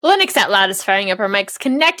Linux Out Loud is firing up our mics,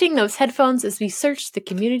 connecting those headphones as we search the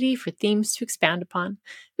community for themes to expound upon.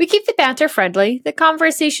 We keep the banter friendly, the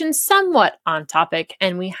conversation somewhat on topic,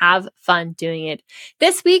 and we have fun doing it.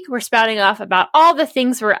 This week, we're spouting off about all the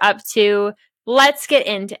things we're up to. Let's get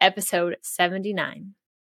into episode 79.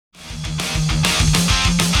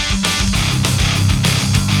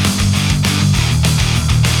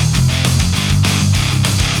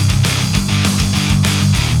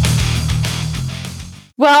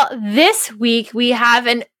 Well, this week we have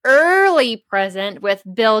an early present with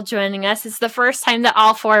Bill joining us. It's the first time that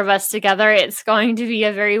all four of us together. It's going to be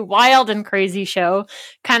a very wild and crazy show.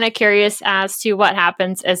 Kind of curious as to what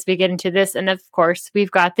happens as we get into this. And of course,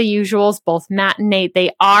 we've got the usuals, both Matt and Nate.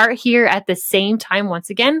 They are here at the same time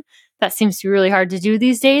once again. That seems to be really hard to do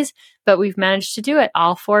these days, but we've managed to do it.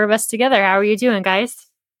 All four of us together. How are you doing, guys?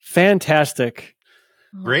 Fantastic.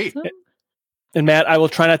 Great. Awesome. And Matt, I will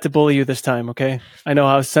try not to bully you this time, okay? I know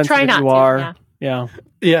how sensitive you are. Yeah.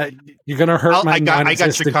 You're going to hurt my I got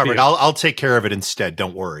non-existent you covered. feelings. I'll take care of it instead.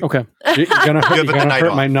 Don't worry. Okay. You're going to hurt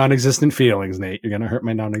off. my non-existent feelings, Nate. You're going to hurt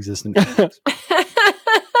my non-existent feelings.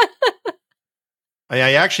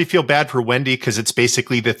 I actually feel bad for Wendy because it's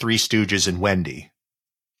basically the Three Stooges and Wendy.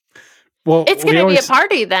 Well, It's going to be a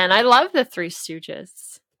party then. I love the Three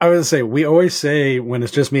Stooges. I would say, we always say when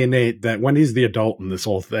it's just me and Nate that Wendy's the adult in this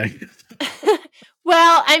whole thing.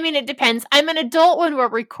 Well, I mean, it depends. I'm an adult when we're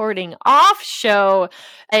recording off show.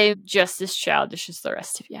 I'm just as childish as the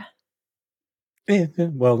rest of you.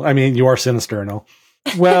 Well, I mean, you are sinister and all.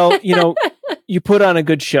 Well, you put on a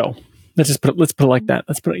good show. Let's put it like that.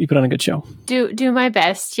 You put on a good show. Do my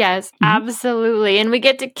best. Yes, absolutely. And we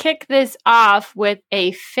get to kick this off with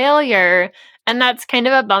a failure. And that's kind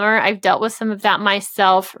of a bummer. I've dealt with some of that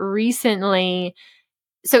myself recently.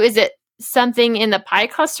 So is it something in the Pi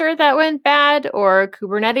cluster that went bad or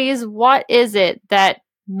Kubernetes? What is it that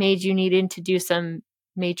made you needing to do some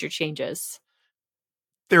major changes?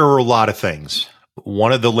 There were a lot of things.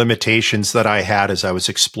 One of the limitations that I had as I was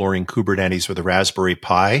exploring Kubernetes with a Raspberry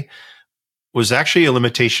Pi was actually a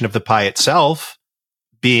limitation of the Pi itself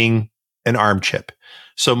being an ARM chip.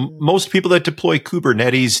 So most people that deploy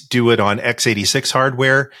Kubernetes do it on x86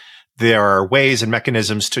 hardware. There are ways and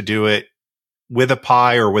mechanisms to do it with a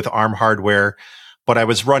Pi or with ARM hardware, but I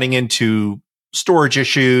was running into storage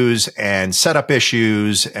issues and setup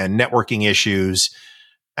issues and networking issues.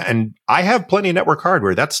 And I have plenty of network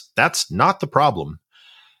hardware. That's not the problem.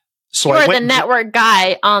 So you're the network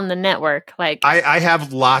guy on the network. I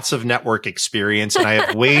have lots of network experience and I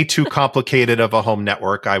have way too complicated of a home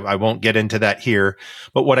network. I won't get into that here.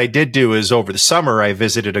 But what I did do is over the summer, I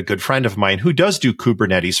visited a good friend of mine who does do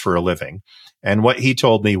Kubernetes for a living. And what he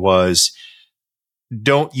told me was,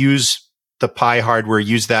 don't use the Pi hardware,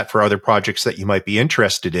 use that for other projects that you might be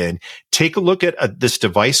interested in. Take a look at this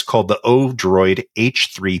device called the Odroid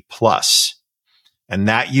H3 Plus. And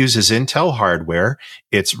that uses Intel hardware.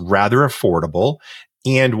 It's rather affordable.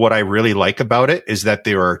 And what I really like about it is that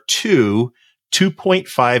there are two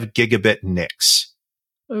 2.5 gigabit NICs.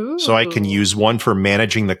 Ooh. So I can use one for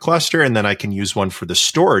managing the cluster, and then I can use one for the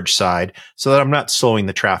storage side so that I'm not slowing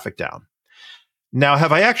the traffic down. Now,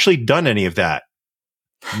 have I actually done any of that?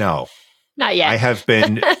 No. Not yet. I have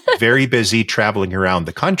been very busy traveling around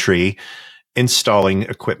the country installing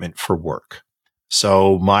equipment for work.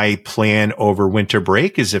 So my plan over winter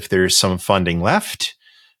break is if there's some funding left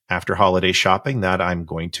after holiday shopping, that I'm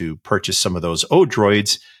going to purchase some of those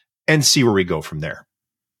Odroids and see where we go from there.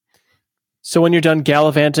 So when you're done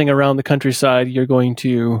gallivanting around the countryside, you're going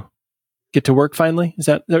to get to work finally? Is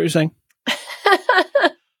that what you're saying?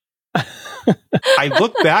 I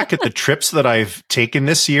look back at the trips that I've taken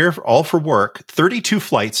this year, all for work, 32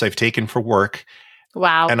 flights I've taken for work.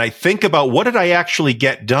 Wow. And I think about what did I actually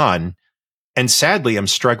get done? And sadly, I'm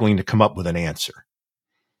struggling to come up with an answer.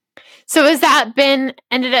 So has that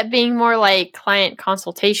ended up being more like client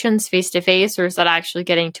consultations face-to-face, or is that actually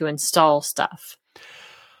getting to install stuff?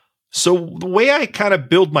 So the way I kind of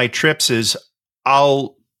build my trips is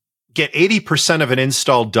I'll get 80% of an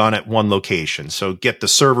install done at one location. So get the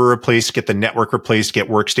server replaced, get the network replaced, get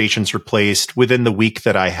workstations replaced within the week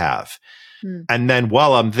that I have. And then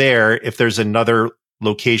while I'm there, if there's another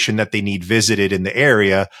location that they need visited in the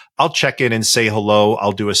area, I'll check in and say hello.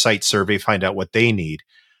 I'll do a site survey, find out what they need.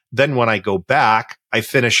 Then when I go back, I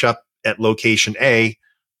finish up at location A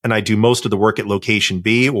and I do most of the work at location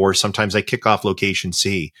B, or sometimes I kick off location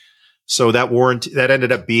C. So that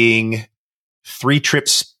ended up being 3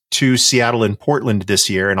 trips to Seattle and Portland this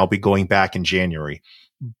year, and I'll be going back in January.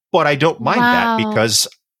 But I don't mind that because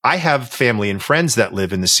I have family and friends that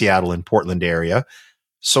live in the Seattle and Portland area.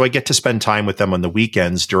 So I get to spend time with them on the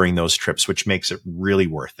weekends during those trips, which makes it really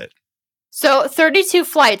worth it. So 32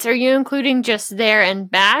 flights, are you including just there and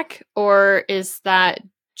back, or is that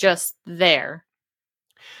just there?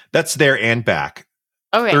 That's there and back.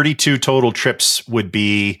 Okay. 32 total trips would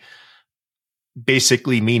be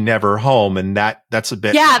basically me never home, and that's a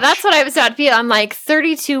bit Yeah, much. that's what I was about to be. I'm like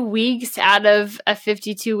 32 weeks out of a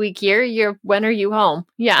 52-week year. When are you home?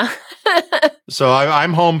 Yeah. So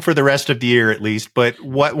I'm home for the rest of the year at least. But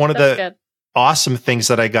one of That's the good. awesome things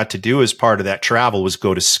that I got to do as part of that travel was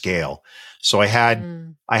go to scale. So I had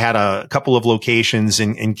a couple of locations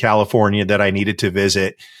in California that I needed to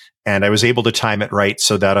visit, and I was able to time it right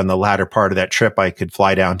so that on the latter part of that trip, I could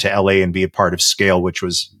fly down to LA and be a part of scale, which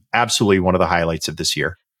was absolutely one of the highlights of this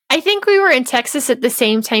year. I think we were in Texas at the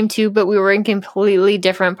same time too, but we were in completely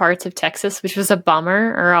different parts of Texas, which was a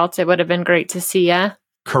bummer, or else it would have been great to see ya.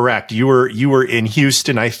 Correct. You were in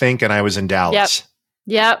Houston, I think, and I was in Dallas.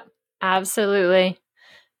 Yep, absolutely.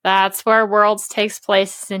 That's where Worlds takes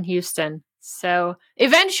place, in Houston. So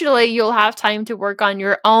eventually you'll have time to work on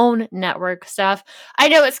your own network stuff. I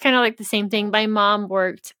know it's kind of like the same thing. My mom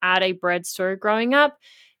worked at a bread store growing up,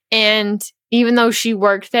 and even though she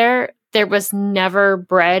worked there was never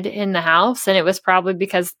bread in the house. And it was probably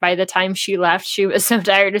because by the time she left, she was so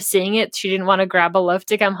tired of seeing it, she didn't want to grab a loaf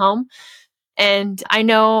to come home. And I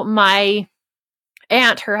know my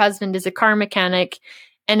aunt, her husband is a car mechanic,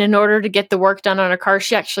 and in order to get the work done on a car,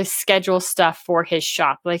 she actually schedules stuff for his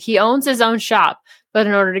shop. Like, he owns his own shop, but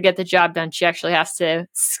in order to get the job done, she actually has to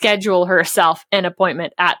schedule herself an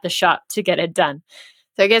appointment at the shop to get it done.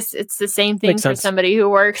 So I guess it's the same thing Makes for sense. somebody who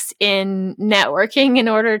works in networking. In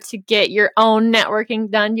order to get your own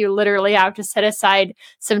networking done, you literally have to set aside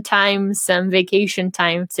some time, some vacation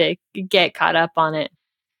time to get caught up on it.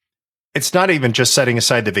 It's not even just setting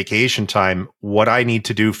aside the vacation time. What I need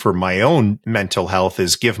to do for my own mental health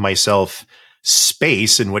is give myself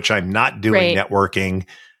space in which I'm not doing networking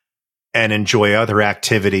and enjoy other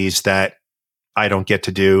activities that I don't get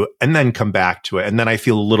to do, and then come back to it. And then I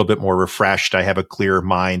feel a little bit more refreshed. I have a clearer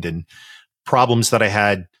mind, and problems that I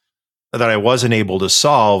had that I wasn't able to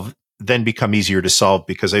solve then become easier to solve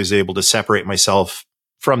because I was able to separate myself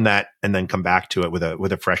from that and then come back to it with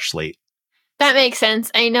a fresh slate. That makes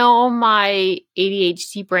sense. I know my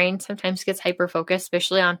ADHD brain sometimes gets hyper-focused,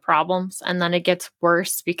 especially on problems, and then it gets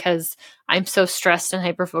worse because I'm so stressed and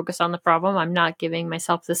hyper-focused on the problem. I'm not giving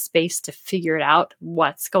myself the space to figure it out,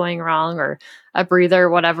 what's going wrong, or a breather, or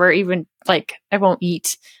whatever. Even, like, I won't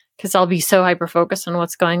eat because I'll be so hyper-focused on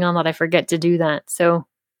what's going on that I forget to do that. So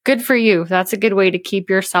good for you. That's a good way to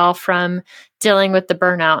keep yourself from dealing with the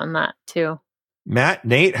burnout and that, too. Matt,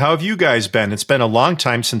 Nate, how have you guys been? It's been a long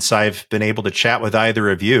time since I've been able to chat with either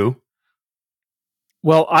of you.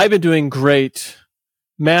 Well, I've been doing great.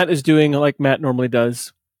 Matt is doing like Matt normally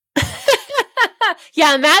does.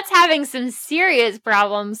 Yeah, Matt's having some serious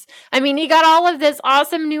problems. I mean, he got all of this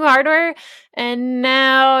awesome new hardware, and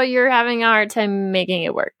now you're having a hard time making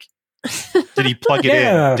it work. Did he plug it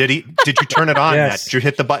in? Did you turn it on, Yes. Matt? Did you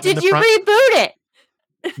hit the button in Did the you front? reboot it?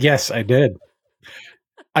 Yes, I did.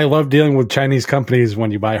 I love dealing with Chinese companies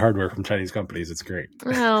when you buy hardware from Chinese companies. It's great.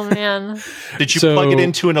 Oh, man. Did you So- plug it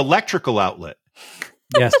into an electrical outlet?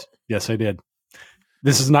 Yes, yes, I did.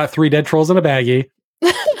 This is not 3 dead trolls in a baggie.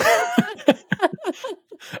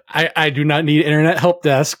 I do not need internet help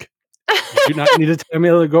desk. I do not need to tell me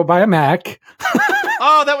to go buy a Mac.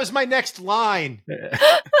 Oh, that was my next line.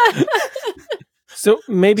 So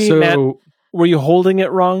maybe, Matt, were you holding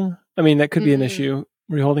it wrong? I mean, that could be an issue.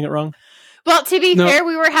 Were you holding it wrong? Well, to be No. fair,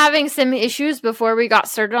 we were having some issues before we got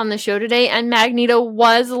started on the show today, and Magneto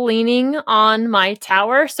was leaning on my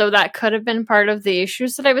tower, so that could have been part of the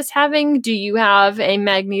issues that I was having. Do you have a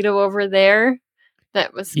Magneto over there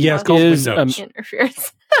that was Yes, causing is,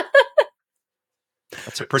 interference?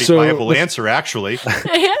 That's a pretty So viable the- answer, actually.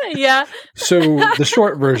 Yeah. So the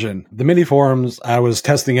short version, the mini forums, I was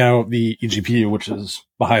testing out the eGPU, which is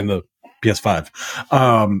behind the PS5.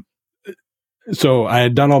 So I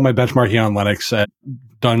had done all my benchmarking on Linux, I'd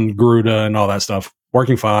done Garuda and all that stuff,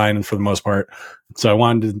 working fine for the most part. So I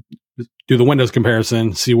wanted to do the Windows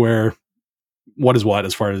comparison, see what is what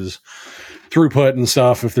as far as throughput and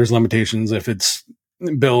stuff, if there's limitations, if it's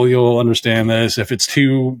Bill, you'll understand this. If it's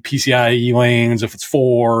 2 PCIe lanes, if it's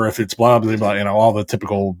 4, if it's blah, blah, blah, all the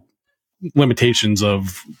typical limitations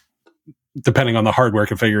of depending on the hardware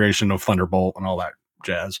configuration of Thunderbolt and all that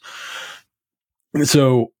jazz.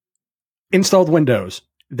 So installed Windows.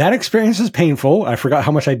 That experience is painful. I forgot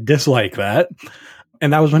how much I dislike that.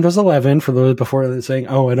 And that was Windows 11 for those before they're saying,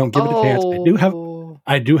 oh, I don't give it a chance.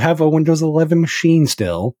 I do have a Windows 11 machine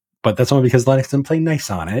still. but that's only because Linux didn't play nice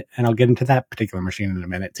on it. And I'll get into that particular machine in a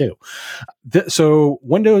minute too. So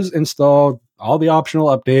Windows installed all the optional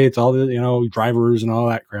updates, all the, drivers and all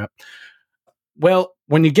that crap. Well,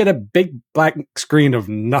 when you get a big black screen of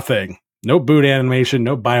nothing, no boot animation,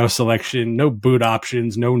 no BIOS selection, no boot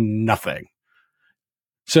options, no nothing.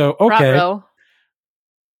 So, okay. Bravo.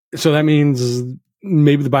 So that means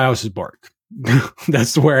maybe the BIOS is borked.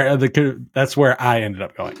 That's where I ended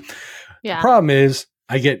up going. Yeah. The problem is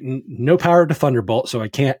I get no power to Thunderbolt, so I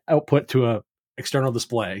can't output to a external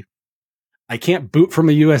display. I can't boot from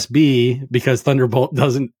a USB because Thunderbolt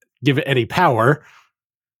doesn't give it any power.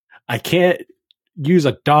 I can't use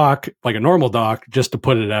a dock, like a normal dock, just to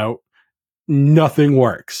put it out. Nothing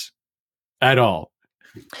works at all.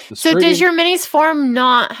 So does your Minis Form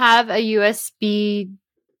not have a USB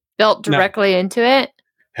built directly into it?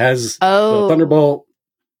 Has the Thunderbolt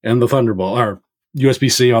and the Thunderbolt, or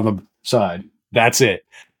USB-C on the side. That's it.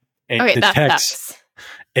 It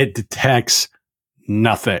detects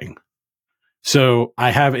nothing. So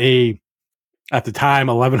I have at the time,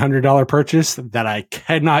 $1,100 purchase that I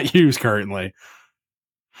cannot use currently.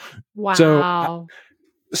 Wow.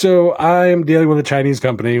 So I am dealing with a Chinese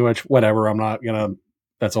company, which whatever, I'm not going to,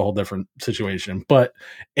 that's a whole different situation. But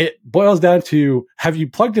it boils down to, have you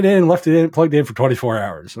plugged it in, left it in, plugged it in for 24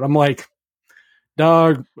 hours? And I'm like,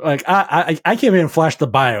 dog, like I can't even flash the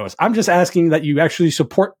BIOS. I'm just asking that you actually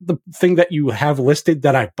support the thing that you have listed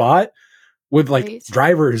that I bought with like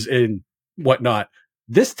drivers and whatnot.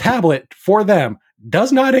 This tablet for them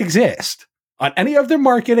does not exist on any of their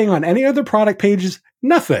marketing, on any of their product pages,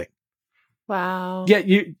 nothing. Wow. Yet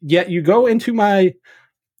you go into my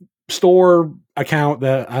store account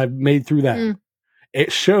that I've made through that.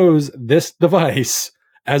 It shows this device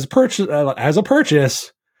as a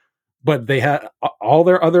purchase, but they have all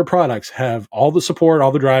their other products have all the support,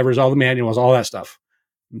 all the drivers, all the manuals, all that stuff.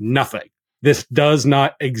 Nothing. This does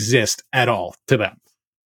not exist at all to them.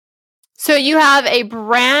 So you have a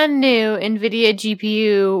brand new NVIDIA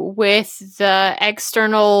GPU with the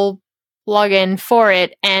external plugin for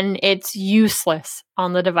it, and it's useless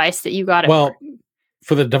on the device that you got it for. Well,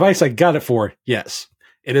 for the device I got it for, yes.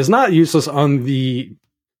 It is not useless on the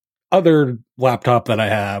other laptop that I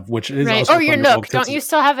have, which is also your Nook. Don't you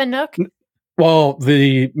still have a Nook? Well,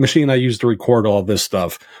 the machine I use to record all this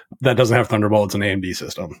stuff, that doesn't have Thunderbolt. It's an AMD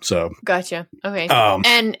system. So gotcha. Okay.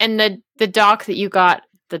 And the dock that you got,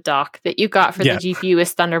 for the GPU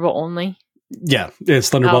is Thunderbolt only? Yeah, it's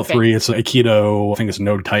Thunderbolt 3. It's a Aikido, I think it's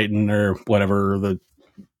Node Titan or whatever the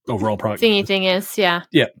overall product thingy thing is, yeah.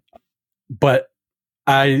 Yeah. But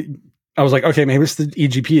I was like, okay, maybe it's the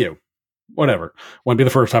eGPU. Whatever. Won't be the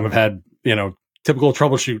first time I've had, typical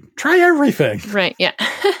troubleshoot. Try everything. Right, yeah.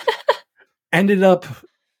 Ended up,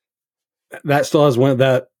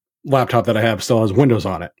 that laptop that I have still has Windows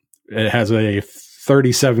on it. It has a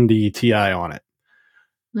 3070 Ti on it.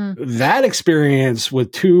 That experience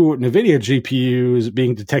with two NVIDIA GPUs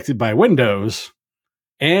being detected by Windows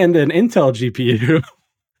and an Intel GPU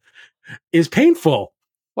is painful.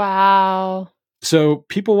 Wow. So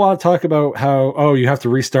people want to talk about how, you have to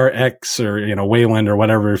restart X or, Wayland or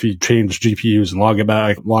whatever if you change GPUs and log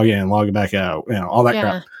in, log it back out, all that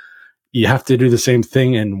crap. You have to do the same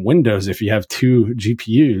thing in Windows if you have two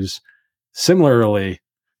GPUs. Similarly,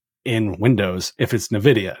 in Windows, if it's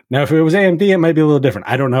NVIDIA. Now, if it was AMD, it might be a little different.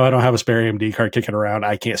 I don't know. I don't have a spare AMD card kicking around.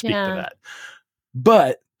 I can't speak to that.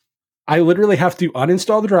 But I literally have to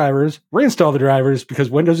uninstall the drivers, reinstall the drivers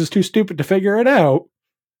because Windows is too stupid to figure it out.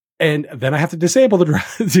 And then I have to disable the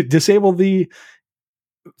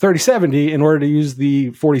 3070 in order to use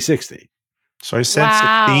the 4060. So I sense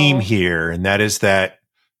a theme here, and that is that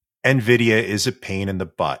NVIDIA is a pain in the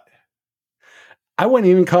butt. I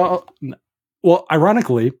wouldn't even call... Well,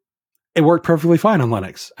 ironically, it worked perfectly fine on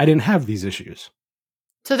Linux. I didn't have these issues.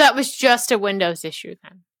 So that was just a Windows issue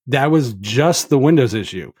then? That was just the Windows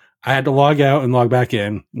issue. I had to log out and log back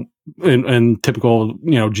in typical,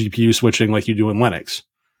 GPU switching like you do in Linux.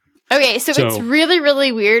 Okay, so it's really,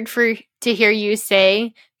 really weird to hear you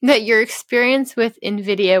say that your experience with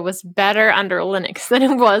NVIDIA was better under Linux than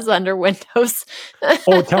it was under Windows.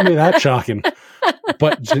 Oh, tell me that, shocking.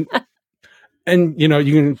 But... And, you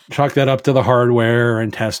can chalk that up to the hardware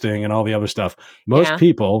and testing and all the other stuff. Most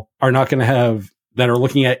people are not going to have, that are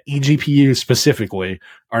looking at eGPU specifically,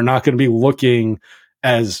 are not going to be looking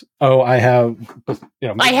as, I have,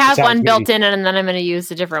 I have one built in and then I'm going to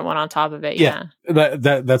use a different one on top of it. Yeah.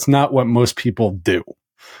 That's not what most people do.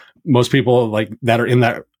 Most people like that are in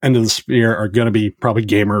that end of the sphere are going to be probably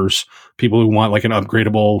gamers, people who want like an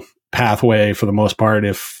upgradable pathway for the most part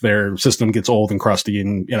if their system gets old and crusty,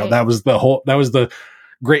 and that was the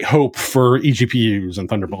great hope for eGPUs and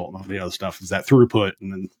Thunderbolt and all the other stuff is that throughput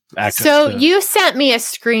and then access. So you sent me a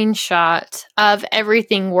screenshot of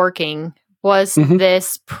everything working. Was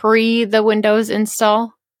this pre the Windows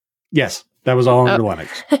install? Yes, that was all under Linux.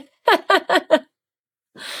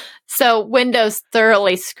 So Windows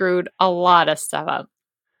thoroughly screwed a lot of stuff up.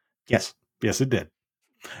 Yes, it did.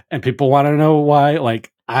 And people want to know why.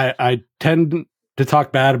 Like, I tend to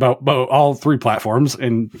talk bad about all three platforms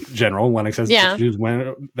in general. Linux has issues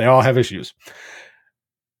when they all have issues.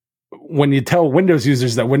 When you tell Windows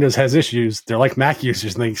users that Windows has issues, they're like Mac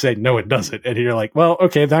users and they say, no, it doesn't. And you're like, well,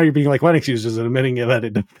 okay, now you're being like Linux users and admitting that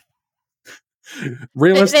it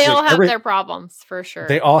realistically, they all have their problems for sure.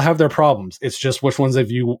 They all have their problems. It's just which ones have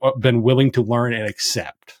you been willing to learn and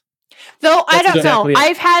accept? Though I don't exactly know. it.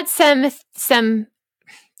 I've had some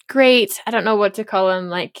great, I don't know what to call them,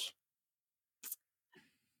 like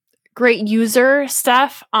great user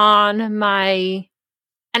stuff on my,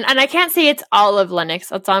 and I can't say it's all of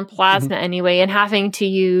Linux. It's on Plasma anyway, and having to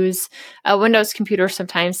use a Windows computer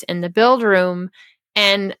sometimes in the build room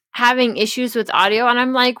and having issues with audio. And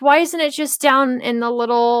I'm like, why isn't it just down in the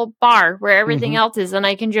little bar where everything else is? And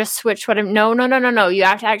I can just switch what I'm, no. You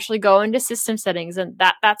have to actually go into system settings, and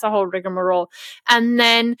that's a whole rigmarole. And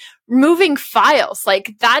then moving files,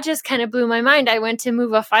 like that just kind of blew my mind. I went to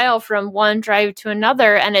move a file from one drive to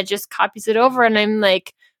another and it just copies it over. And I'm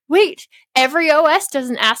like, wait, every OS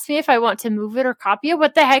doesn't ask me if I want to move it or copy it.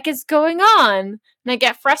 What the heck is going on? And I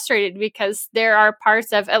get frustrated because there are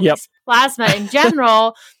parts of at least Plasma in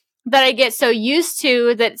general that I get so used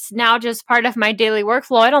to that's now just part of my daily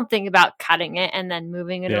workflow. I don't think about cutting it and then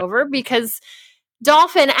moving it over because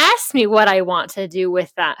Dolphin asked me what I want to do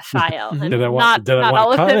with that file. And did I want to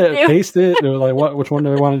cut it, paste it? Or like, which one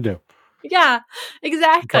do I want to do? Yeah,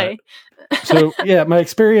 exactly. So my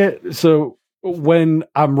experience. So when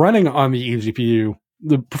I'm running on the eGPU,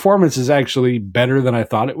 the performance is actually better than I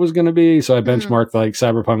thought it was going to be. So I benchmarked like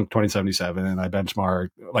Cyberpunk 2077 and I benchmarked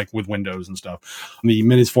like with Windows and stuff on the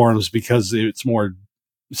Minis forums because it's more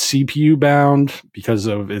CPU bound because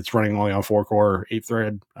of it's running only on 4-core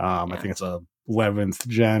 8-thread. I think it's a 11th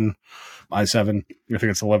gen i7. I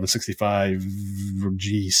think it's 1165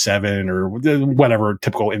 G7 or whatever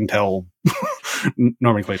typical Intel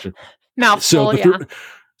nomenclature. Mouthful,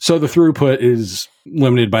 So the throughput is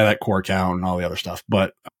limited by that core count and all the other stuff,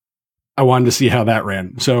 but I wanted to see how that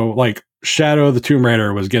ran. So like Shadow of the Tomb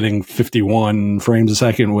Raider was getting 51 frames a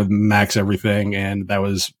second with max everything. And that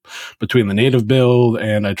was between the native build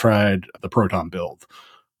and I tried the Proton build.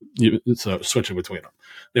 So switching between them.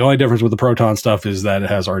 The only difference with the Proton stuff is that it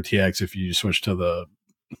has RTX if you switch to the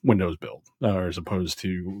Windows build, or as opposed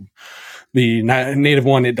to the native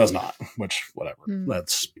one, it does not, which whatever.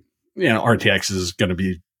 That's, RTX is going to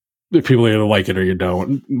be, people either like it or you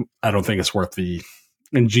don't. I don't think it's worth the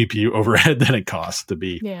GPU overhead that it costs, to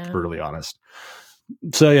be brutally honest.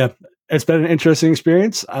 So it's been an interesting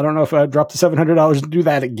experience. I don't know if I'd drop the $700 to do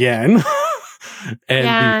that again. And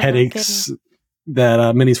the headaches that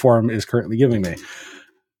Minis Forum is currently giving me.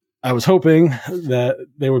 I was hoping that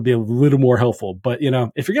they would be a little more helpful. But,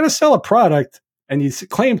 if you're going to sell a product and you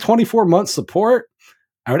claim 24 months support,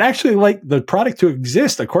 I would actually like the product to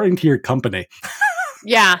exist according to your company.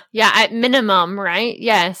 Yeah, at minimum, right?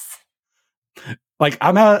 Yes. Like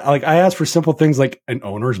I asked for simple things like an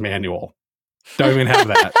owner's manual. Don't even have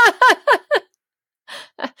that.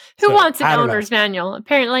 Who wants an owner's manual?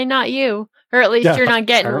 Apparently not you. Or at least you're not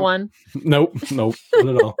getting one. Nope, not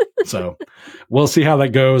at all. So we'll see how that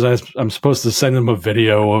goes. I'm supposed to send them a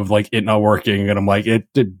video of like it not working, and I'm like, it's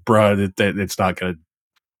not gonna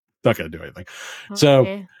do anything. Okay.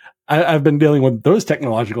 So I've been dealing with those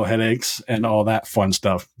technological headaches and all that fun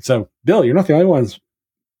stuff. So Bill, you're not the only ones,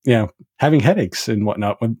 having headaches and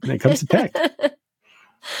whatnot when it comes to tech.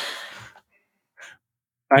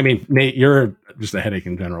 I mean, Nate, you're just a headache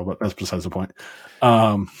in general, but that's besides the point.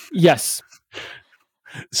 Yes.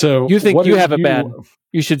 So you think you have it bad?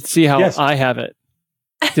 You should see how I have it,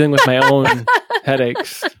 dealing with my own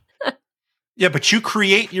headaches. Yeah, but you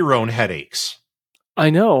create your own headaches. I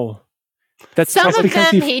know. Some of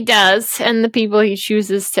them he does, and the people he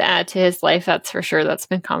chooses to add to his life, that's for sure. That's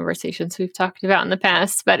been conversations we've talked about in the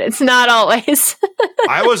past, but it's not always.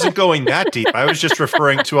 I wasn't going that deep. I was just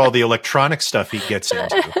referring to all the electronic stuff he gets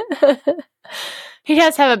into. He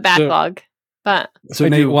does have a backlog. So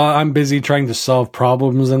Nate, while I'm busy trying to solve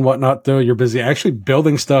problems and whatnot, though, you're busy actually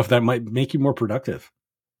building stuff that might make you more productive.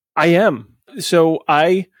 I am. So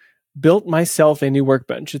I built myself a new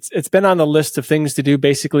workbench. It's been on the list of things to do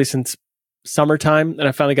basically since summertime, and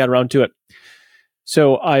I finally got around to it.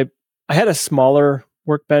 So I had a smaller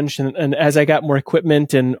workbench. And as I got more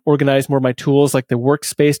equipment and organized more of my tools, like the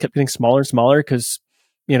workspace kept getting smaller and smaller because,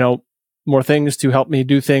 more things to help me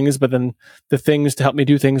do things, but then the things to help me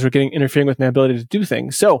do things were interfering with my ability to do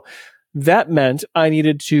things. So that meant I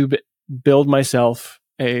needed to build myself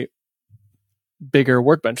a bigger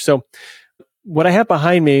workbench. So what I have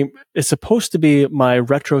behind me is supposed to be my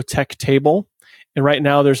retro tech table. And right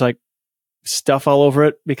now there's like stuff all over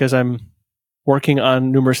it because I'm working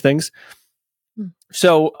on numerous things.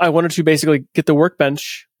 So I wanted to basically get the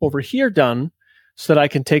workbench over here done so that I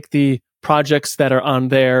can take the projects that are on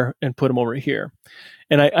there and put them over here.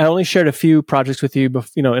 And I only shared a few projects with you,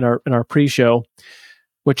 in our pre-show,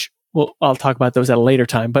 which I'll talk about those at a later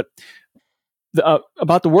time. But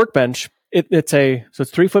about the workbench, it's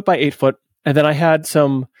 3 foot by 8 foot, and then I had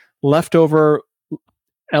some leftover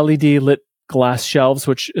LED lit glass shelves,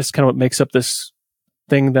 which is kind of what makes up this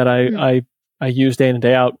thing that I use day in and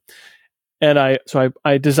day out. And I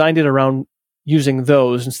designed it around using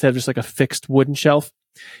those instead of just like a fixed wooden shelf,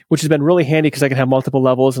 which has been really handy because I can have multiple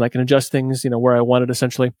levels and I can adjust things, where I want it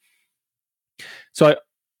essentially. So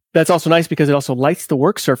that's also nice because it also lights the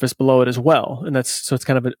work surface below it as well. And it's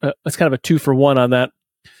kind of a 2-for-1 on that.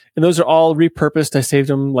 And those are all repurposed. I saved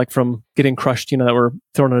them like from getting crushed, that were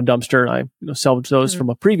thrown in a dumpster. I salvaged those from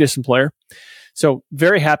a previous employer. So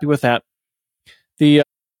very happy with that. Then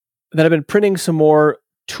I've been printing some more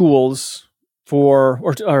tools or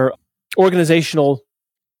organizational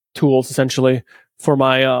tools essentially for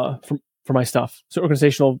my for my stuff. So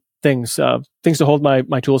organizational things to hold my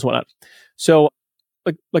tools and whatnot. So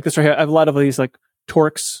like this right here, I have a lot of these like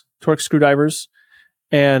Torx screwdrivers,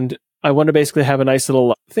 and I want to basically have a nice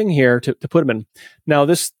little thing here to put them in. Now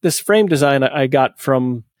this frame design I got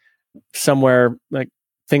from somewhere like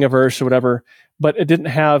Thingiverse or whatever, but it didn't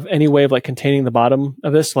have any way of like containing the bottom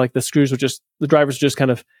of this. Like the drivers would just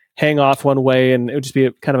kind of hang off one way and it would just be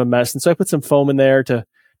kind of a mess. And so I put some foam in there to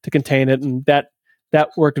contain it, and that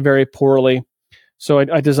worked very poorly. So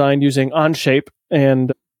I designed using Onshape,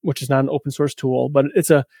 and which is not an open source tool, but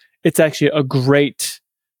it's actually a great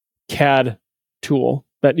CAD tool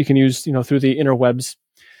that you can use, through the interwebs,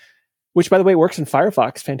 which by the way works in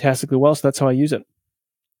Firefox fantastically well. So that's how I use it.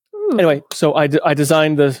 Ooh. Anyway, so I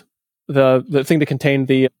designed the thing to contain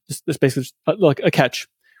this basically like a catch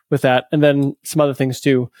with that, and then some other things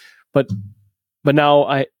too. But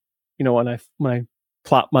now when I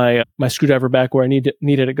plop my screwdriver back where I need it,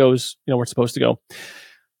 it goes where it's supposed to go.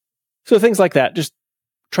 So things like that, just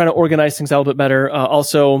trying to organize things a little bit better.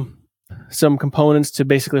 Also, some components to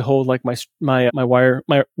basically hold like my wire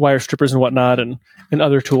strippers and whatnot, and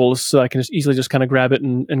other tools, so I can just easily just kind of grab it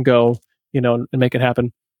and go, and make it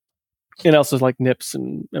happen. And also like nips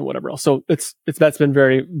and whatever else. So that's been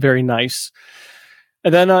very, very nice.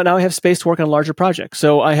 And then now I have space to work on larger projects.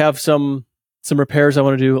 So I have some repairs I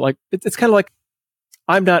want to do. Like it's kind of like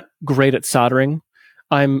I'm not great at soldering.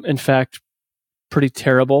 I'm in fact pretty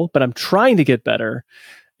terrible, but I'm trying to get better.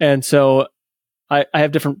 And so I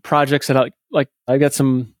have different projects that I got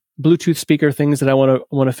some Bluetooth speaker things that I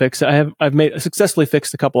want to fix. I've successfully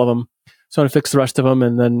fixed a couple of them. So I want to fix the rest of them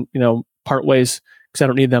and then, part ways because I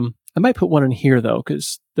don't need them. I might put one in here though,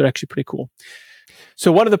 because they're actually pretty cool.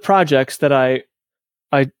 So one of the projects that I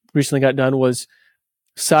recently got done was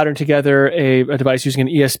soldering together a device using an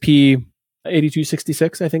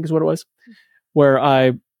ESP8266, I think is what it was, where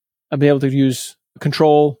I've been able to use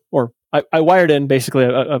control, or I wired in basically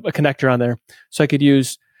a connector on there. So I could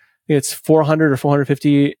use, it's 400 or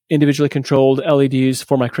 450 individually controlled LEDs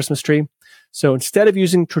for my Christmas tree. So instead of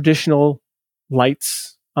using traditional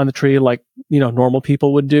lights on the tree like, normal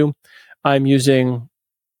people would do, I'm using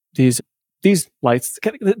these lights,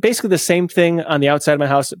 basically the same thing on the outside of my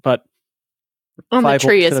house, but on the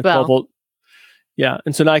tree as well. Volt. Yeah.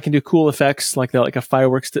 And so now I can do cool effects like a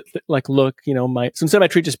fireworks like look, so instead of my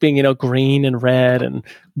tree just being, green and red and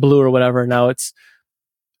blue or whatever, now it's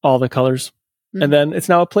all the colors. Mm-hmm. And then it's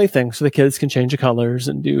now a plaything. So the kids can change the colors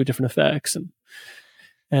and do different effects.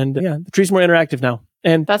 And the tree's more interactive now.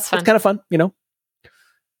 And that's fun. It's kind of fun,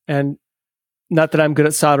 And not that I'm good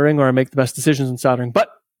at soldering or I make the best decisions in soldering, but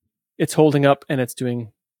it's holding up and it's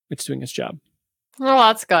doing its job. Oh,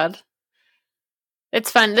 that's good. It's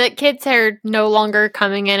fun. The kids are no longer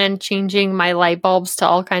coming in and changing my light bulbs to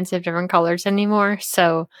all kinds of different colors anymore.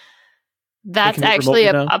 So that's actually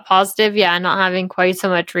a positive. Yeah, not having quite so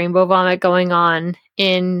much rainbow vomit going on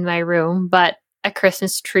in my room. But a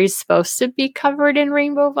Christmas tree is supposed to be covered in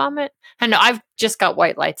rainbow vomit. I know I've just got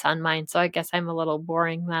white lights on mine, so I guess I'm a little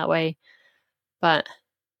boring that way. But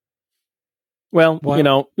well,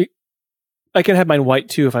 I can have mine white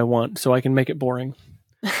too if I want, so I can make it boring.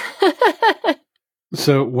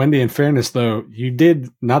 So, Wendy, in fairness, though, you did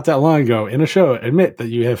not that long ago in a show admit that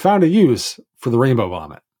you have found a use for the rainbow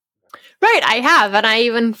vomit. Right, I have, and I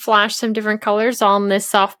even flashed some different colors on this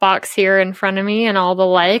softbox here in front of me and all the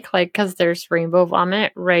like, because there's rainbow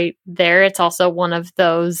vomit right there. It's also one of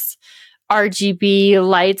those RGB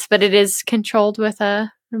lights, but it is controlled with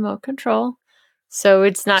a remote control. So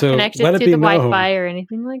it's not connected to the Wi-Fi or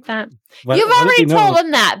anything like that. You've already told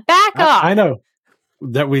them that. Back off. I know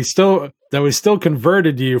that we still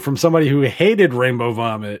converted you from somebody who hated rainbow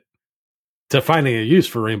vomit to finding a use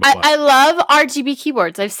for rainbow vomit. I love RGB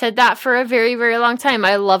keyboards. I've said that for a very, very long time.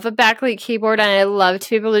 I love a backlit keyboard, and I love to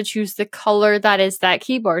be able to choose the color that is that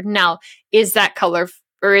keyboard. Now, is that color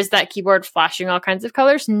or is that keyboard flashing all kinds of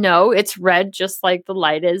colors? No, it's red, just like the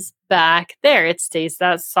light is back there. It stays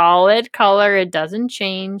that solid color. It doesn't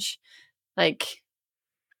change.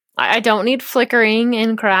 I don't need flickering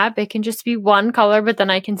and crap. It can just be one color, but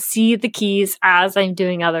then I can see the keys as I'm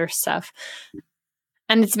doing other stuff.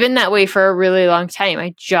 And it's been that way for a really long time.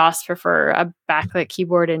 I just prefer a backlit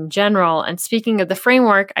keyboard in general. And speaking of the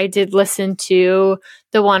framework, I did listen to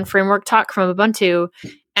the one framework talk from Ubuntu,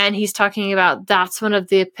 and he's talking about that's one of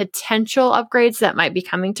the potential upgrades that might be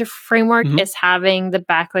coming to framework is having the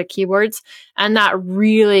backlit keyboards. And that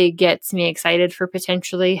really gets me excited for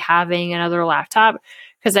potentially having another laptop,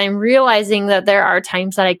 because I'm realizing that there are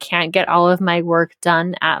times that I can't get all of my work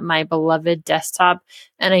done at my beloved desktop,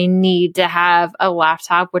 and I need to have a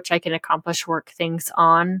laptop which I can accomplish work things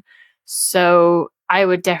on. So I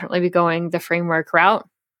would definitely be going the framework route.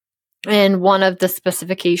 And one of the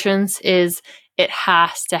specifications is it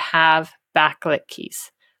has to have backlit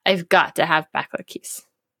keys. I've got to have backlit keys.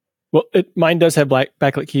 Well, mine does have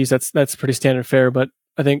backlit keys. That's pretty standard fare, but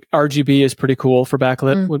I think RGB is pretty cool for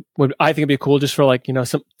backlit. Would I think it'd be cool just for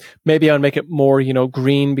some, maybe I would make it more,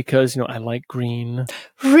 green because, I like green.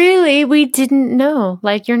 Really? We didn't know.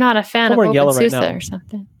 You're not a fan of OpenSUSE right or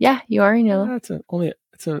something. Yeah, you are in yellow. It's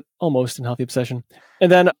an almost unhealthy obsession.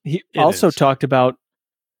 And then he also talked about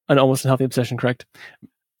an almost unhealthy obsession, correct?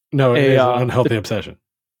 No, it is an unhealthy obsession.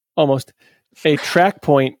 Almost. A track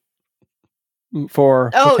point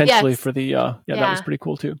for potentially for the that was pretty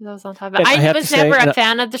cool too. That was on top of it. I was never a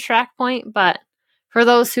fan of the track point, but for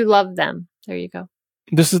those who love them, there you go.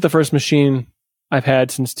 This is the first machine I've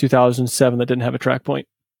had since 2007 that didn't have a track point.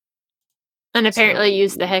 And apparently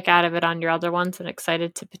used the heck out of it on your other ones, and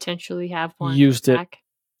excited to potentially have one. Used it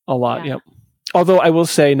a lot, yep. Although I will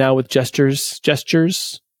say now with gestures,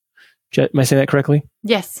 am I saying that correctly?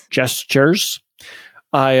 Yes. Gestures.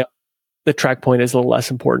 The track point is a little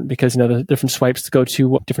less important because, the different swipes to go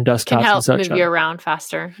to different desktops can help and such. Move you around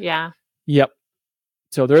faster. Yeah. Yep.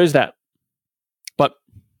 So there is that. But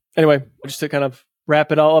anyway, just to kind of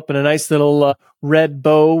wrap it all up in a nice little red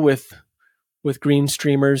bow with green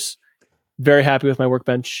streamers. Very happy with my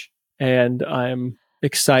workbench, and I'm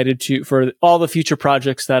excited for all the future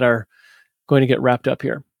projects that are going to get wrapped up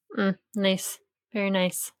here. Nice. Very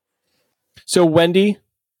nice. So Wendy,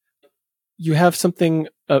 you have something,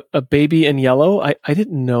 a baby in yellow. I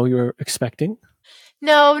didn't know you were expecting.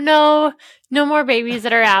 No more babies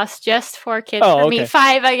that are asked. Just 4 kids for me.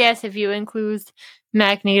 5, I guess, if you include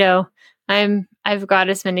Magneto. I've got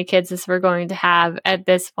as many kids as we're going to have at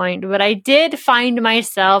this point. But I did find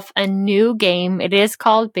myself a new game. It is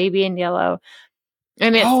called Baby in Yellow.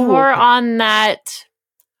 And it's more on that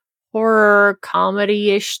horror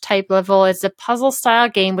comedy-ish type level. It's a puzzle style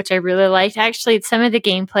game, which I really liked. Actually, some of the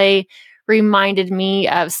gameplay reminded me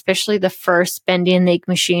of especially the first Bendy and the Ink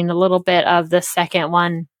Machine, a little bit of the second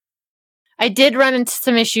one. I did run into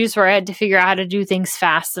some issues where I had to figure out how to do things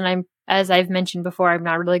fast, and as I've mentioned before, I'm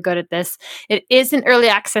not really good at this. It is an early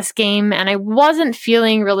access game, and I wasn't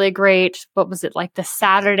feeling really great. What was it, the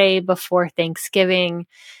Saturday before Thanksgiving?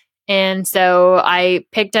 And so I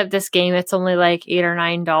picked up this game. It's only $8 or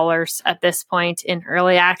 $9 at this point in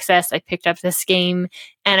early access. I picked up this game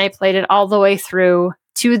and I played it all the way through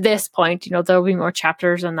to this point. There'll be more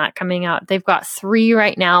chapters on that coming out. They've got 3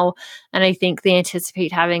 right now, and I think they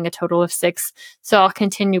anticipate having a total of 6. So I'll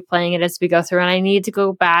continue playing it as we go through. And I need to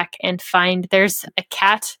go back and find, there's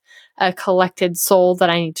a collected soul that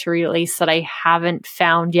I need to release that I haven't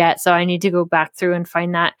found yet. So I need to go back through and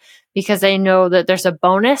find that, because I know that there's a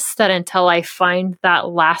bonus that until I find that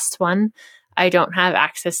last one, I don't have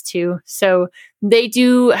access to. So they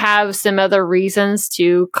do have some other reasons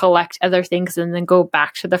to collect other things and then go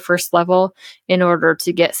back to the first level in order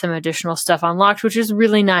to get some additional stuff unlocked, which is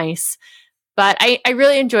really nice. But I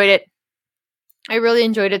really enjoyed it. I really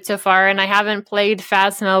enjoyed it so far, and I haven't played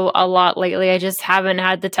Phasmo a lot lately. I just haven't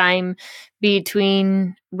had the time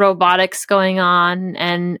between robotics going on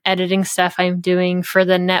and editing stuff I'm doing for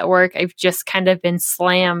the network, I've just kind of been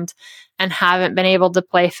slammed and haven't been able to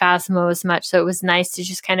play Phasmo as much. So it was nice to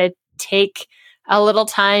just kind of take a little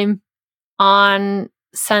time on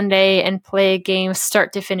Sunday and play a game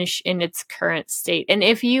start to finish in its current state. And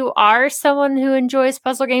if you are someone who enjoys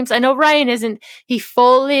puzzle games, I know Ryan isn't, he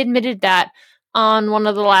fully admitted that on one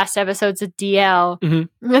of the last episodes of DL.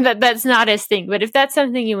 That's not his thing. But if that's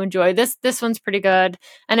something you enjoy, this one's pretty good.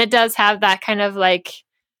 And it does have that kind of like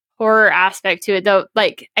horror aspect to it, though.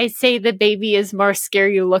 Like, I say the baby is more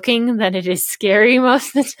scary looking than it is scary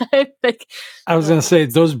most of the time. Like, I was going to say,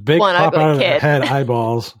 those big pop out of the head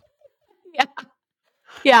eyeballs.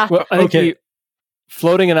 Yeah. Well, I think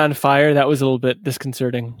floating and on fire, that was a little bit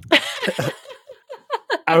disconcerting.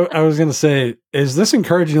 I was going to say, is this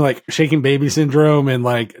encouraging like shaking baby syndrome and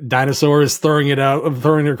like dinosaurs throwing it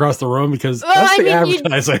across the room? Because that's the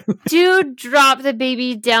advertising. You do drop the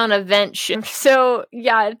baby down a vent. So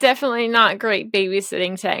yeah, definitely not great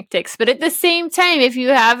babysitting tactics. But at the same time, if you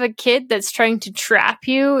have a kid that's trying to trap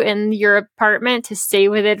you in your apartment to stay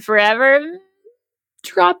with it forever,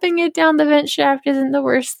 dropping it down the vent shaft isn't the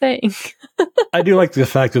worst thing. I do like the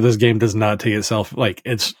fact that this game does not take itself, like,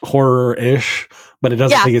 it's horror-ish, but it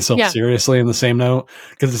doesn't take itself seriously in the same note.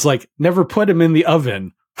 Because it's like, never put him in the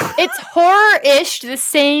oven. It's horror-ish the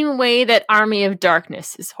same way that Army of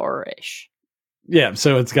Darkness is horror-ish. Yeah,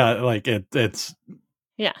 so it's got, like, it's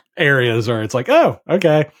areas where it's like, oh,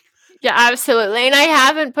 okay. Yeah, absolutely. And I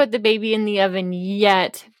haven't put the baby in the oven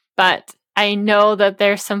yet, but I know that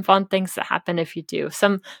there's some fun things that happen if you do.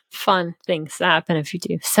 So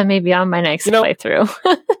maybe on my next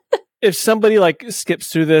playthrough. If somebody like skips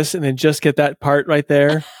through this and they just get that part right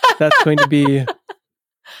there, that's going to be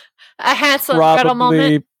a Hansel and Gretel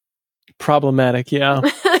moment. Problematic, yeah.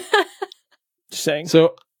 Just saying.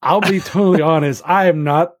 So I'll be totally honest. I am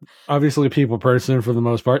not obviously a people person for the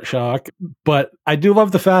most part, shock, but I do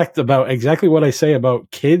love the fact about exactly what I say about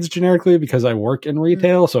kids generically, because I work in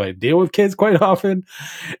retail, so I deal with kids quite often,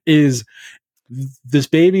 is this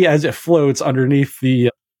baby as it floats underneath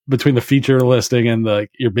between the feature listing and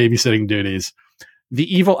your babysitting duties.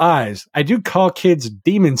 The evil eyes. I do call kids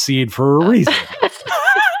demon seed for a reason.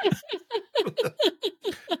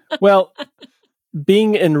 Well,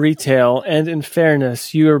 being in retail and in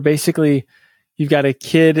fairness, you've got a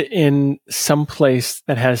kid in some place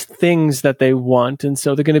that has things that they want. And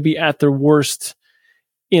so they're going to be at their worst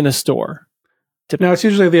in a store. Now, it's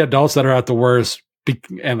usually the adults that are at the worst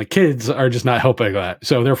and the kids are just not helping that.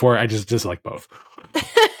 So therefore, I just dislike both.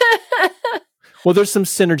 Well, there's some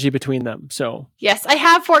synergy between them. So yes, I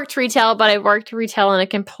have worked retail, but I've worked retail in a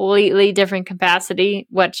completely different capacity,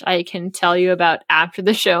 which I can tell you about after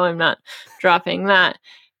the show. I'm not dropping that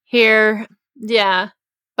here. Yeah,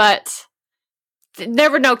 but there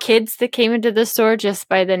were no kids that came into the store just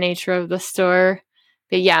by the nature of the store.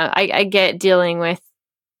 But yeah, I get dealing with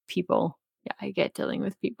people. Yeah, I get dealing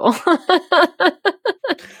with people.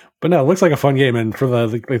 But no, it looks like a fun game, and for the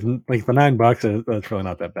 $9, that's really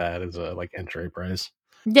not that bad as a entry price.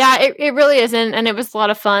 Yeah, it really isn't, and it was a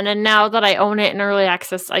lot of fun. And now that I own it in early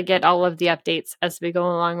access, I get all of the updates as we go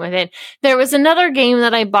along with it. There was another game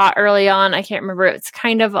that I bought early on. I can't remember. It's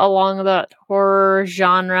kind of along the horror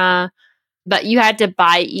genre, but you had to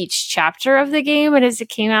buy each chapter of the game as it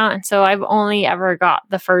came out, and so I've only ever got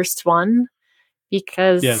the first one.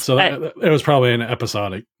 Because it was probably an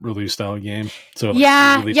episodic release style game. So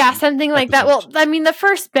something like that. Well, I mean, the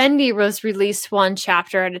first Bendy was released one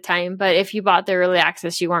chapter at a time, but if you bought the early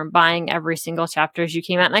access, you weren't buying every single chapter as you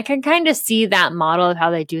came out. And I can kind of see that model of how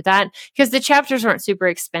they do that because the chapters weren't super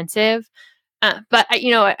expensive. But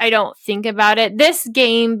I don't think about it. This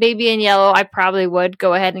game, Baby in Yellow, I probably would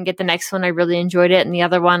go ahead and get the next one. I really enjoyed it. And the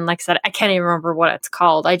other one, like I said, I can't even remember what it's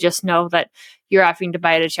called. I just know that you're having to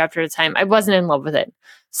buy it a chapter at a time. I wasn't in love with it.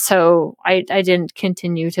 So I didn't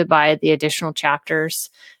continue to buy the additional chapters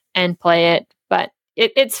and play it. But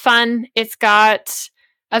it's fun. It's got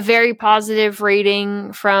a very positive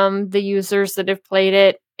rating from the users that have played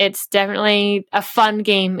it. It's definitely a fun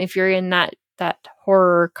game if you're in that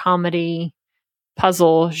horror comedy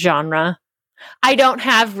puzzle genre. I don't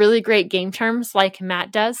have really great game terms like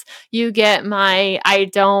Matt does. You get my I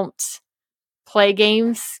don't play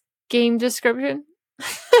games game description.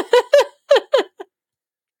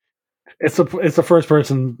 It's a first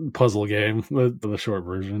person puzzle game, the short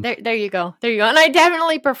version. There you go. And I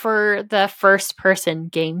definitely prefer the first person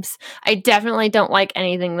games. I definitely don't like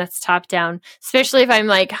anything that's top down, especially if I'm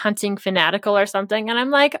like hunting Fanatical or something and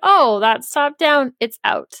I'm like, oh, that's top down, it's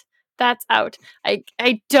out. that's out.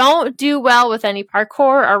 I don't do well with any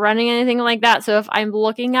parkour or running anything like that. So if I'm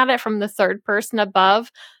looking at it from the third person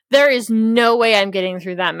above, there is no way I'm getting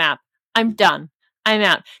through that map. I'm done. I'm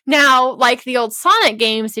out. Now, like the old Sonic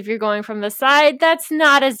games, if you're going from the side, that's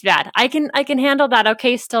not as bad. I can handle that.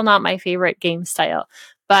 Okay, still not my favorite game style.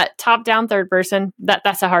 But top down third person,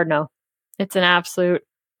 that's a hard no. It's an absolute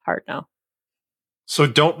hard no. So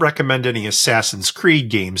don't recommend any Assassin's Creed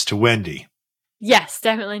games to Wendy. Yes,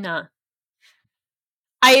 definitely not.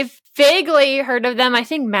 I've vaguely heard of them. I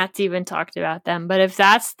think Matt's even talked about them. But if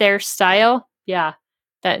that's their style, yeah,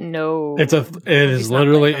 no. It is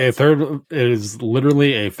literally a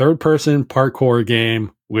third person parkour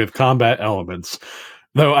game with combat elements.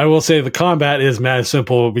 Though I will say the combat is mad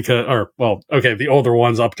simple the older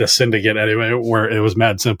ones up to Syndicate anyway, where it was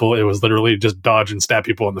mad simple. It was literally just dodge and stab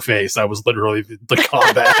people in the face. That was literally the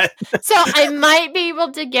combat. So I might be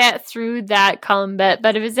able to get through that combat,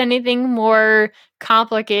 but if it's anything more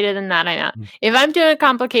complicated than that, I'm out. If I'm doing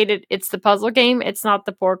complicated, it's the puzzle game. It's not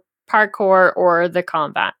the parkour or the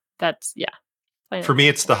combat. That's, yeah. For me,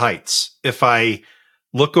 it's the heights. If I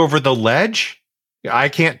look over the ledge, I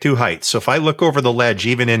can't do heights. So if I look over the ledge,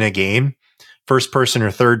 even in a game, first person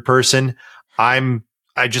or third person, I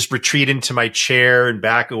just retreat into my chair and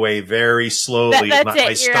back away very slowly. That's my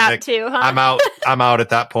it. You're stomach, out too, huh? I'm out. I'm out at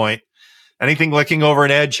that point. Anything looking over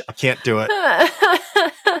an edge, I can't do it.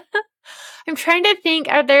 I'm trying to think,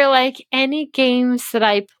 are there like any games that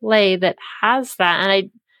I play that has that?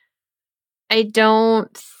 And I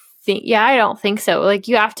don't think so. Like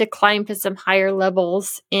you have to climb to some higher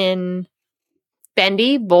levels in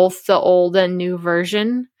Bendy, both the old and new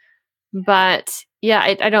version. But yeah,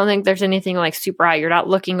 I don't think there's anything like super high. You're not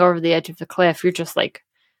looking over the edge of the cliff. You're just like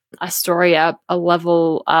a story up, a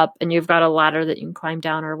level up, and you've got a ladder that you can climb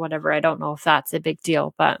down or whatever. I don't know if that's a big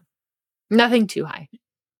deal, but nothing too high.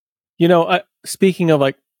 You know, speaking of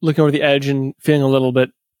like looking over the edge and feeling a little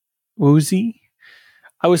bit woozy,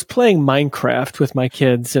 I was playing Minecraft with my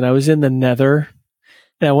kids and I was in the Nether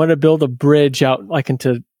and I wanted to build a bridge out like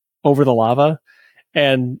over the lava.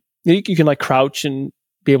 And you can like crouch and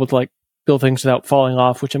be able to like build things without falling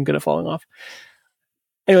off, which I'm good at falling off.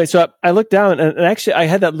 Anyway, so I looked down and actually I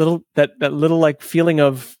had that little like feeling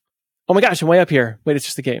of, oh my gosh, I'm way up here. Wait, it's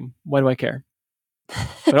just a game. Why do I care?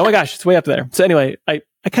 But oh my gosh, it's way up there. So anyway, I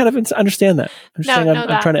kind of understand that. I'm trying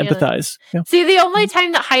to empathize. Yeah. See, the only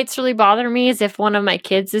time that heights really bother me is if one of my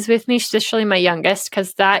kids is with me, especially my youngest,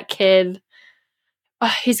 because that kid,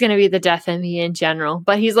 he's going to be the death of me in general.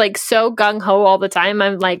 But he's like so gung-ho all the time.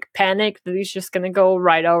 I'm like panicked that he's just going to go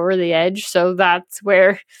right over the edge. So that's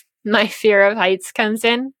where my fear of heights comes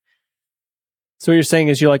in. So what you're saying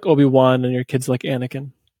is you're like Obi-Wan and your kid's like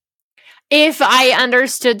Anakin. If I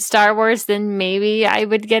understood Star Wars, then maybe I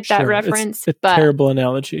would get that reference. It's a terrible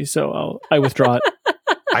analogy, so I withdraw it.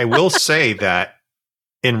 I will say that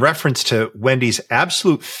in reference to Wendy's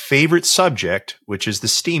absolute favorite subject, which is the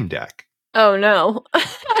Steam Deck. Oh, no.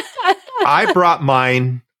 I brought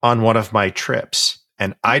mine on one of my trips,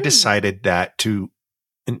 and I decided that to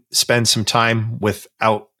spend some time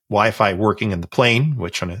without Wi-Fi working in the plane,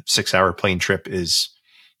 which on a 6-hour plane trip is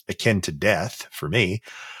akin to death for me.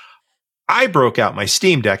 I broke out my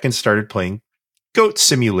Steam Deck and started playing Goat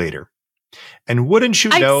Simulator. And wouldn't you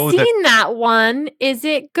know I've seen that one. Is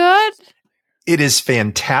it good? It is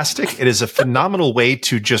fantastic. It is a phenomenal way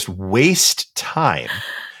to just waste time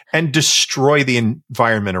and destroy the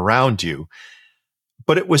environment around you.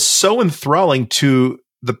 But it was so enthralling to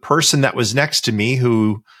the person that was next to me,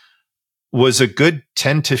 who was a good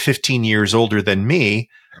 10 to 15 years older than me,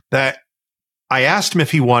 that I asked him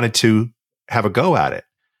if he wanted to have a go at it.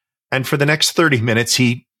 And for the next 30 minutes,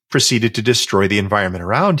 he proceeded to destroy the environment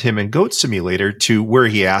around him in Goat Simulator, to where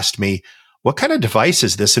he asked me, what kind of device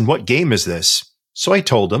is this and what game is this? So I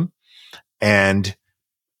told him, and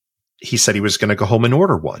he said he was going to go home and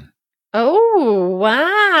order one. Oh,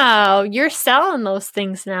 wow. You're selling those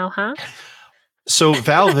things now, huh? So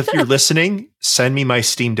Valve, if you're listening, send me my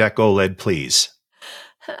Steam Deck OLED, please.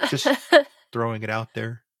 Just throwing it out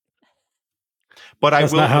there. But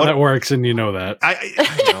that's not how that works, and you know that. I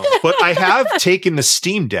know. But I have taken the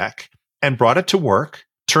Steam Deck and brought it to work,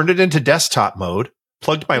 turned it into desktop mode,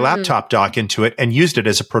 plugged my laptop dock into it, and used it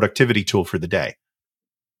as a productivity tool for the day.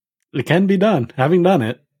 It can be done, having done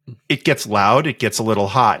it. It gets loud, it gets a little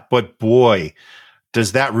hot, but boy,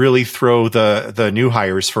 does that really throw the new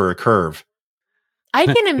hires for a curve. I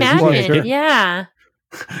can imagine, yeah.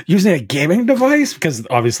 Using a gaming device? Because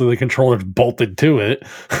obviously the controller's bolted to it.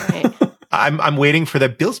 Right. I'm waiting for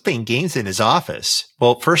that. Bill's playing games in his office.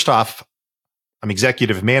 Well, first off, I'm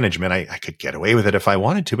executive management. I could get away with it if I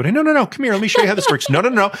wanted to, but no, come here. Let me show you how this works.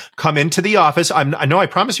 No. Come into the office. I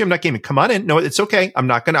promise you I'm not gaming. Come on in. No, it's okay. I'm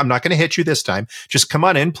not going to hit you this time. Just come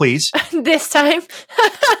on in, please. This time.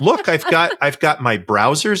 Look, I've got my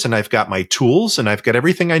browsers and I've got my tools and I've got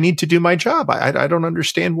everything I need to do my job. I don't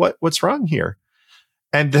understand what's wrong here.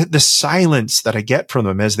 And the silence that I get from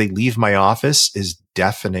them as they leave my office is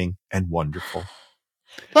deafening and wonderful.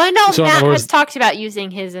 Well, I know Matt has talked about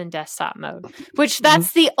using his in desktop mode, which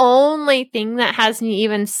that's the only thing that has me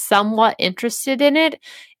even somewhat interested in it,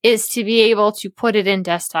 is to be able to put it in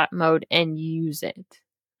desktop mode and use it.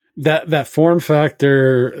 That form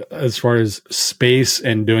factor, as far as space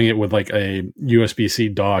and doing it with like a USB-C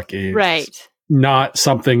dock, is right. Not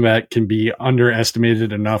something that can be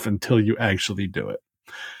underestimated enough until you actually do it.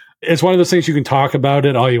 It's one of those things you can talk about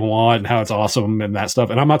it all you want and how it's awesome and that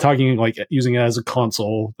stuff. And I'm not talking like using it as a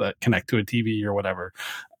console that connect to a TV or whatever.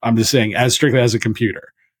 I'm just saying as strictly as a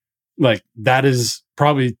computer. Like that is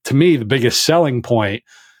probably to me the biggest selling point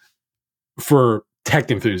for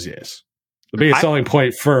tech enthusiasts. The biggest selling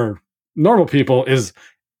point for normal people is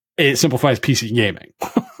it simplifies PC gaming.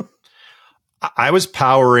 I was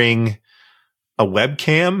powering a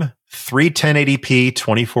webcam, 3 1080p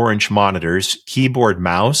 24-inch monitors, keyboard,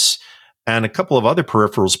 mouse, and a couple of other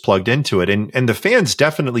peripherals plugged into it. And the fans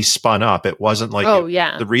definitely spun up. It wasn't like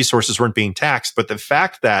the resources weren't being taxed, but the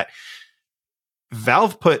fact that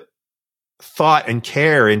Valve put thought and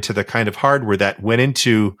care into the kind of hardware that went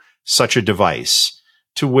into such a device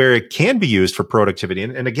to where it can be used for productivity.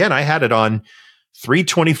 And again, I had it on 3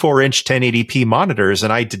 24-inch 1080p monitors,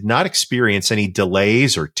 and I did not experience any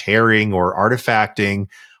delays or tearing or artifacting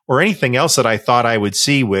or anything else that I thought I would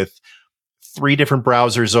see with 3 different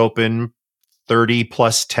browsers open, 30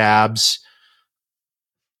 plus tabs,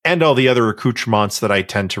 and all the other accoutrements that I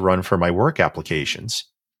tend to run for my work applications.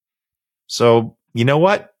 So, you know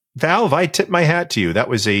what, Valve, I tip my hat to you. That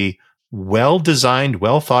was a well-designed,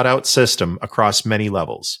 well-thought-out system across many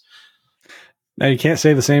levels. Now, you can't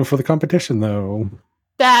say the same for the competition, though.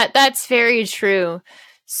 That's very true.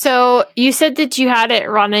 So you said that you had it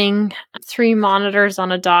running 3 monitors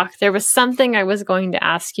on a dock. There was something I was going to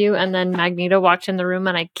ask you, and then Magneto walked in the room,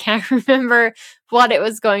 and I can't remember what it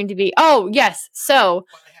was going to be. Oh, yes. So,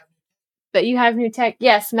 but you have new tech.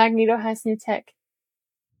 Yes, Magneto has new tech.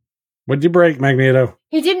 What'd you break, Magneto?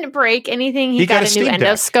 He didn't break anything. He got a new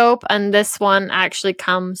endoscope, and this one actually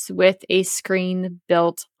comes with a screen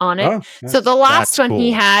built on it. Oh, nice. So the last one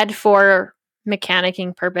he had for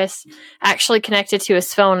mechanicking purpose actually connected to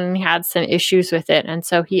his phone, and he had some issues with it. And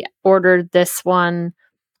so he ordered this one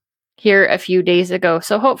here a few days ago.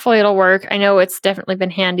 So hopefully it'll work. I know it's definitely been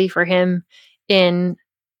handy for him in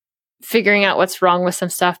figuring out what's wrong with some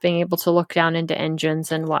stuff, being able to look down into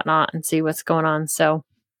engines and whatnot and see what's going on. So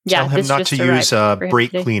yeah, tell him not to use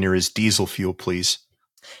brake cleaner as diesel fuel, please.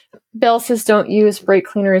 Bill says don't use brake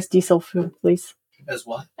cleaner as diesel fuel, please. As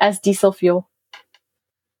what? As diesel fuel.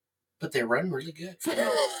 But they run really good.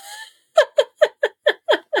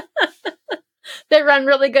 They run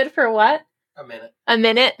really good for what? A minute. A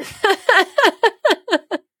minute?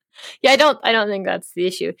 Yeah, I don't think that's the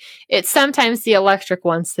issue. It's sometimes the electric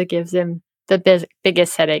ones that gives him the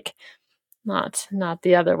biggest headache. Not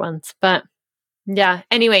the other ones, but yeah.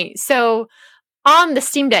 Anyway, so on the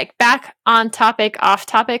Steam Deck, back on topic, off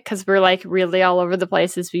topic, because we're like really all over the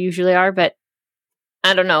place as we usually are, but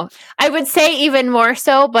I don't know. I would say even more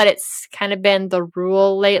so, but it's kind of been the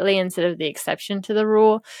rule lately instead of the exception to the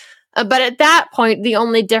rule. But at that point, the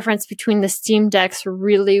only difference between the Steam Decks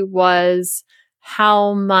really was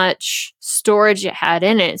how much storage it had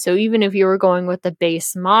in it. So even if you were going with the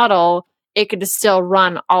base model, it could still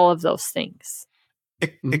run all of those things.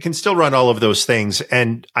 It can still run all of those things.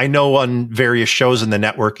 And I know on various shows in the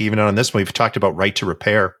network, even on this one, we've talked about right to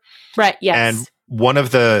repair. Right, yes. And one of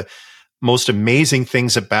the most amazing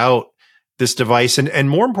things about this device, and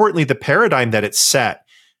more importantly, the paradigm that it's set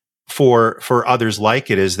for others like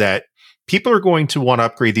it, is that people are going to want to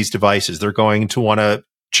upgrade these devices. They're going to want to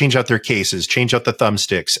change out their cases, change out the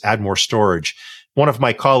thumbsticks, add more storage. One of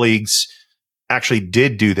my colleagues actually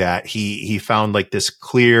did do that. He found like this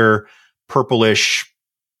clear purplish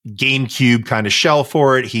GameCube kind of shell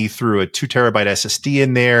for it. He threw a 2 terabyte SSD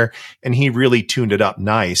in there, and he really tuned it up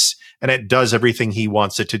nice. And it does everything he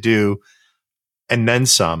wants it to do, and then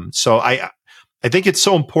some. So I think it's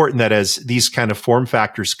so important that as these kind of form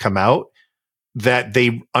factors come out, that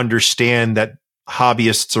they understand that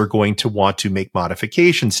hobbyists are going to want to make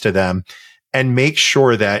modifications to them, and make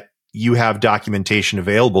sure that you have documentation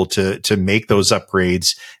available to make those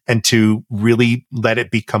upgrades and to really let it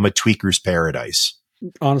become a tweaker's paradise.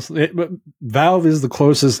 honestly, but Valve is the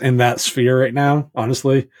closest in that sphere right now,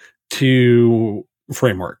 honestly, to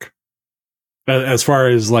Framework. As far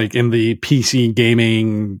as like in the PC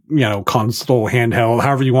gaming, console, handheld,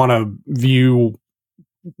 however you want to view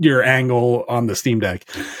your angle on the Steam Deck,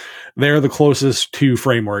 they're the closest to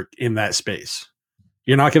Framework in that space.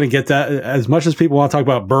 You're not going to get that as much as people want to talk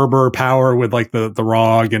about Berber power with like the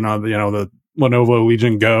ROG and the Lenovo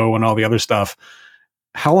Legion Go and all the other stuff.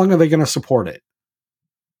 How long are they going to support it?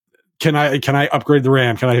 Can I upgrade the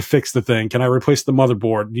RAM? Can I fix the thing? Can I replace the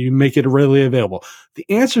motherboard? Do you make it readily available? The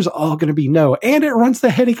answer is all going to be no. And it runs the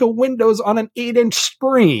headache of Windows on an 8-inch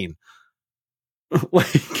screen.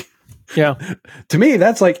 Like, Yeah. To me,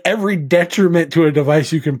 that's like every detriment to a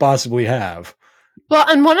device you can possibly have. Well,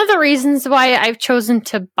 and one of the reasons why I've chosen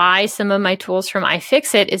to buy some of my tools from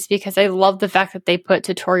iFixit is because I love the fact that they put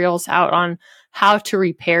tutorials out on how to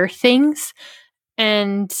repair things.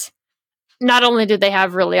 And not only do they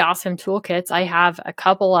have really awesome toolkits, I have a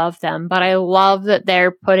couple of them, but I love that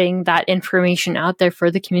they're putting that information out there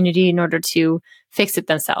for the community in order to fix it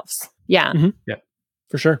themselves. Yeah. Mm-hmm. Yeah.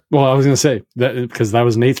 For sure. Well, I was going to say that because that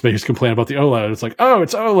was Nate's biggest complaint about the OLED. It's like, oh,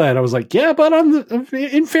 it's OLED. I was like, yeah, but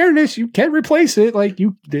in fairness, you can replace it. Like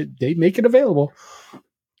they make it available.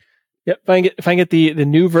 Yep. If I can get the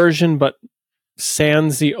new version, but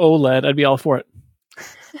sans the OLED, I'd be all for it.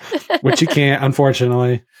 Which you can't,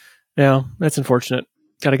 unfortunately. Yeah, that's unfortunate.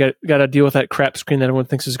 Gotta deal with that crap screen that everyone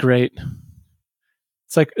thinks is great.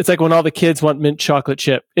 It's like when all the kids want mint chocolate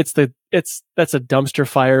chip. That's a dumpster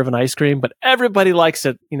fire of an ice cream, but everybody likes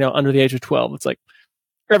it, under the age of 12. It's like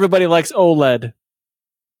everybody likes OLED.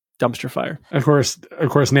 Dumpster fire. Of course,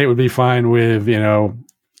 Nate would be fine with,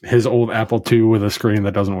 his old Apple II with a screen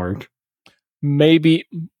that doesn't work. Maybe.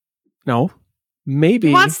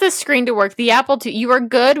 He wants the screen to work. The Apple II, you were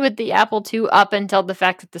good with the Apple II up until the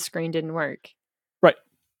fact that the screen didn't work. Right.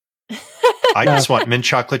 I just want mint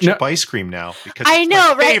chocolate chip ice cream now. Because I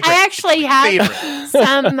know, right? Favorite. I actually have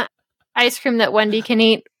some ice cream that Wendy can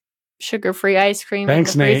eat, sugar-free ice cream.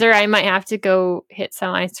 Thanks, in the freezer. Nate. I might have to go hit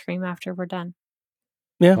some ice cream after we're done.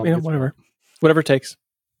 Yeah, whatever it takes.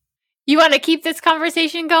 You want to keep this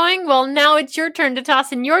conversation going? Well, now it's your turn to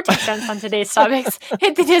toss in your 2 cents on today's topics.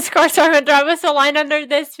 Hit the Discord form and drop us a line under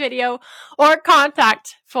this video or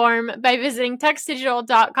contact form by visiting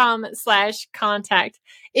textdigital.com/contact.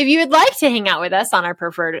 If you would like to hang out with us on our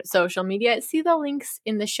preferred social media, see the links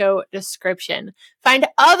in the show description. Find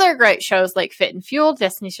other great shows like Fit and Fuel,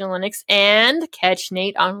 Destination Linux, and catch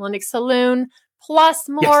Nate on Linux Saloon, plus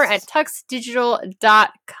more at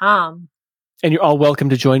tuxdigital.com. And you're all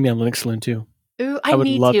welcome to join me on Linux Saloon too. Ooh, I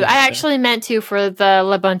need to. I actually meant to for the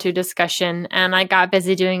Lubuntu discussion, and I got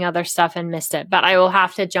busy doing other stuff and missed it. But I will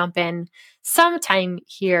have to jump in sometime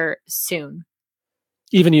here soon.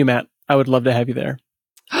 Even you, Matt. I would love to have you there.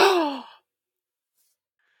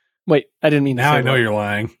 Wait, I didn't mean to now say I know that. You're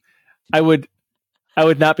lying. I would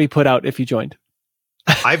not be put out if you joined.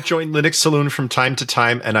 I've joined Linux Saloon from time to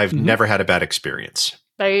time, and I've never had a bad experience.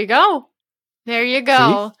 There you go. There you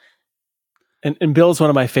go. See? And Bill's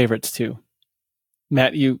one of my favorites too.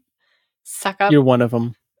 Matt, Suck up. you're one of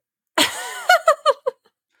them.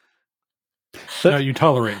 No, you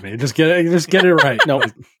tolerate me. Just get it right. No,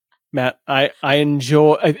 Matt, I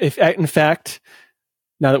enjoy. In fact,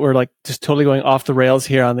 now that we're like just totally going off the rails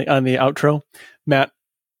here on the outro, Matt,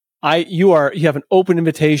 you have an open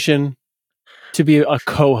invitation to be a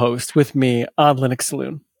co-host with me on Linux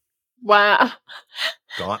Saloon. Wow.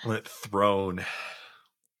 Gauntlet thrown.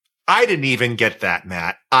 I didn't even get that,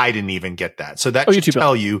 Matt. I didn't even get that. So that should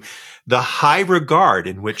tell you the high regard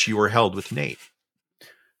in which you were held with Nate.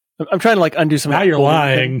 I'm trying to undo some. Now you're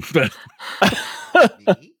lying. But No.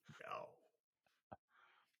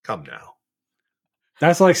 Come now.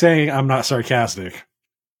 That's like saying I'm not sarcastic.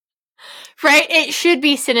 Right? It should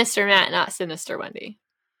be Sinister Matt, not Sinister Wendy.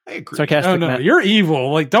 I agree. Sarcastic. No, Matt. you're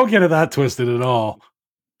evil. Like, don't get it that twisted at all.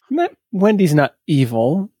 Matt, Wendy's not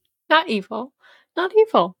evil. Not evil. Not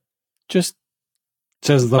evil. Just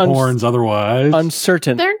Says the horns otherwise.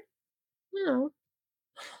 uncertain. They're,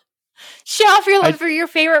 show off your love for your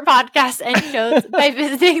favorite podcasts and shows by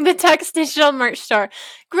visiting the Tux Digital merch store.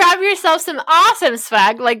 Grab yourself some awesome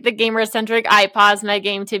swag like the gamer-centric I Pause My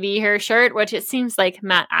Game to Be Here shirt, which it seems like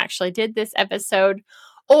Matt actually did this episode.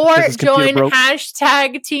 Or join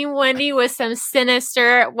hashtag Team Wendy with some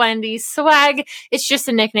sinister Wendy swag. It's just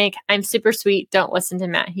a nickname. I'm super sweet. Don't listen to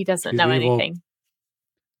Matt. He doesn't know anything.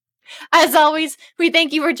 As always, we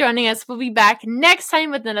thank you for joining us. We'll be back next time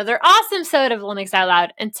with another awesome episode of Linux Out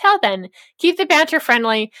Loud. Until then, keep the banter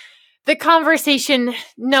friendly, the conversation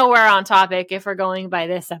nowhere on topic if we're going by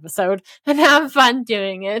this episode, and have fun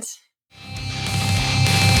doing it.